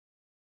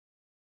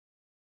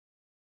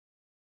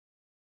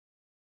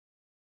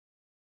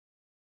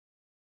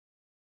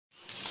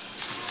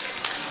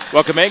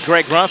Welcome in,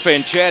 Greg Grumpf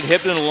and Chad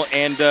Hibdon,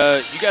 and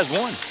you guys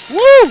won.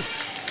 Woo!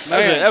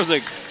 That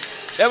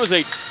was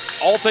a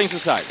all things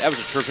aside, that was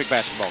a terrific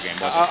basketball game,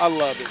 wasn't it? I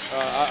love it.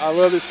 I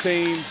love this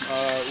team.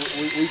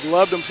 We've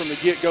loved them from the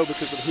get-go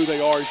because of who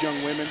they are as young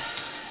women.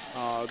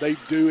 They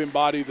do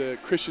embody the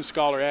Christian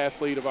scholar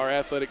athlete of our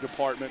athletic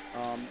department,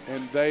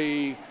 and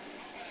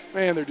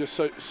they're just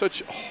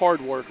such hard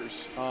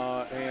workers.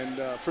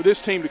 For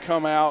this team to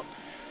come out,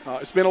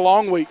 it's been a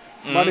long week.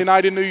 Monday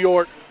night in New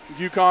York,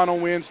 UConn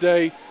on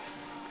Wednesday.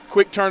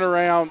 Quick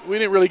turnaround. We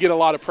didn't really get a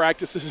lot of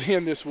practices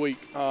in this week.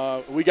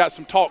 We got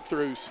some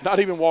talk-throughs,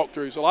 not even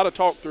walk-throughs, a lot of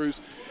talk-throughs.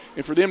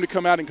 And for them to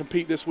come out and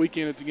compete this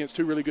weekend against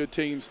two really good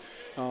teams,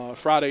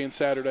 Friday and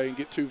Saturday, and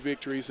get 2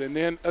 victories. And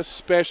then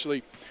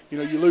especially,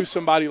 you lose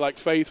somebody like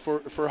Faith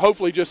for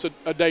hopefully just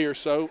a day or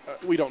so.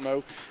 We don't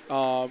know.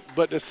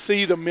 But to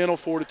see the mental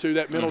fortitude,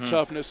 that mental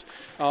toughness,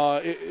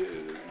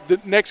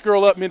 the next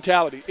girl up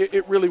mentality,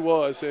 it really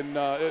was. And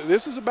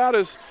this is about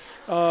as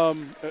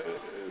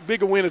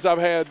big a win as I've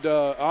had,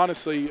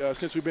 honestly,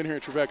 since we've been here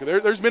in Trevecca.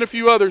 There's been a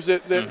few others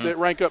that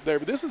rank up there,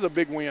 but this is a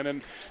big win.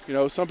 And,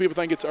 some people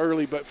think it's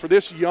early, but for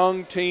this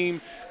young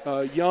team,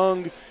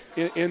 young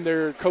in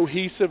their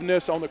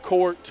cohesiveness on the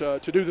court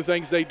to do the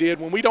things they did,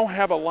 when we don't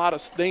have a lot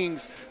of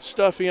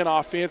stuff in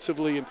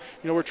offensively, and,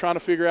 we're trying to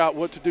figure out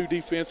what to do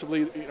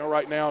defensively,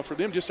 right now, and for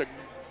them just to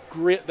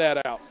grit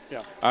that out.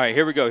 Yeah. All right,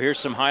 here we go. Here's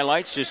some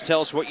highlights. Just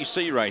tell us what you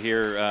see right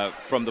here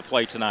from the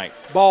play tonight.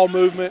 Ball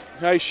movement,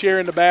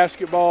 sharing the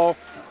basketball,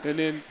 and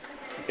then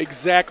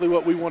exactly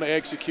what we want to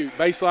execute.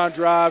 Baseline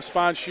drives,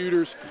 fine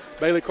shooters.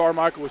 Bailey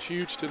Carmichael was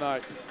huge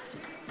tonight.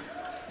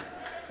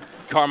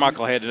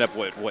 Carmichael headed up,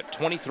 what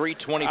 23,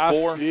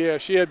 24? Yeah,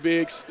 she had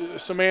big.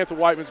 Samantha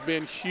Whiteman's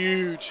been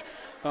huge,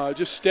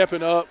 just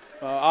stepping up.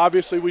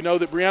 Obviously, we know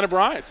that Brianna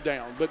Bryant's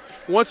down. But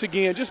once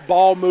again, just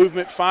ball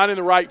movement, finding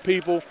the right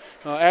people.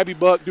 Abby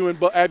Buck doing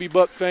Abby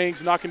Buck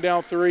things, knocking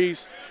down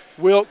threes.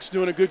 Wilkes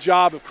doing a good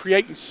job of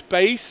creating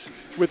space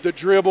with the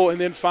dribble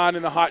and then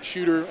finding the hot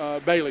shooter,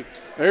 Bailey.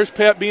 There's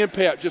Pep being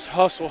Pep, just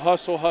hustle,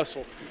 hustle,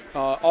 hustle.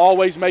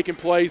 Always making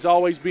plays,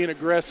 always being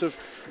aggressive,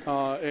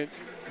 and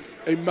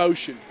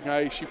emotion.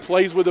 She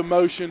plays with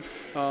emotion,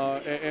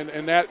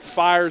 and that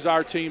fires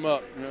our team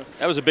up.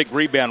 That was a big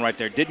rebound right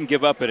there. Didn't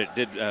give up at it,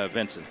 did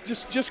Vincent?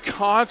 Just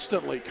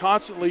constantly,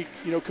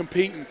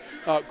 competing.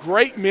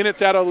 Great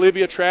minutes out of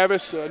Olivia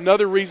Travis.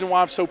 Another reason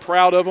why I'm so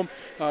proud of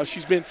them.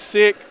 She's been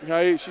sick.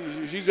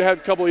 She's had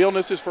a couple of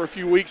illnesses for a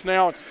few weeks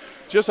now.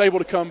 Just able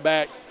to come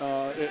back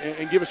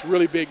and give us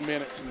really big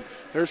minutes. And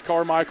there's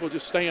Carmichael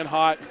just staying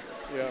hot.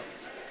 Yeah.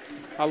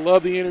 I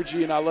love the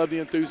energy and I love the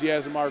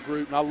enthusiasm of our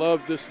group, and I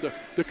love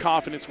the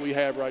confidence we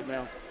have right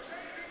now.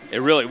 It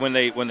really, when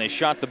they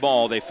shot the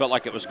ball, they felt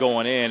like it was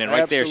going in, and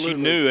right there she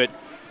knew it.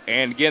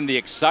 And again, the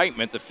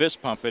excitement, the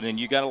fist pumping, and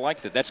you got to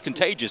like that. That's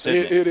contagious,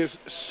 isn't it? It is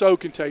so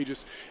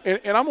contagious. And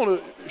I'm going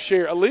to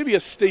share, Olivia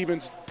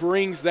Stevens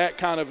brings that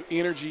kind of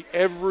energy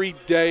every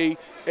day,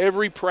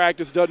 every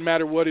practice, doesn't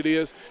matter what it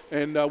is.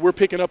 And we're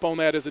picking up on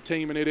that as a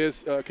team, and it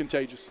is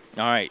contagious.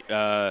 All right.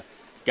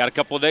 Got a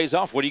couple of days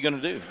off. What are you going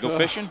to do? Go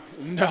fishing?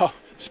 No.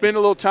 Spend a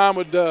little time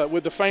with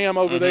the fam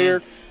over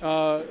there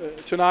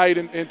tonight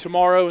and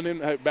tomorrow, and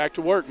then back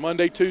to work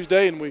Monday,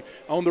 Tuesday, and we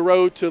on the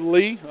road to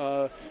Lee.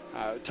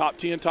 Top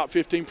 10, top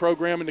 15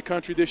 program in the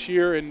country this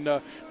year, and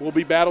we'll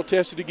be battle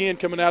tested again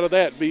coming out of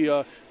that. Be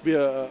a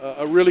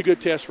really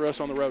good test for us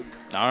on the road.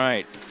 All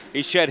right.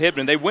 He's Chad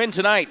Hibdon. They win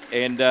tonight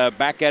and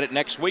back at it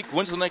next week.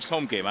 When's the next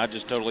home game? I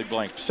just totally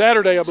blanked.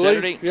 Saturday, I believe.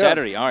 Saturday? Yeah.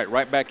 Saturday. All right,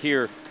 right back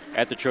here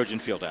at the Trojan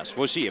Fieldhouse.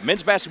 We'll see you.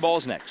 Men's basketball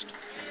is next.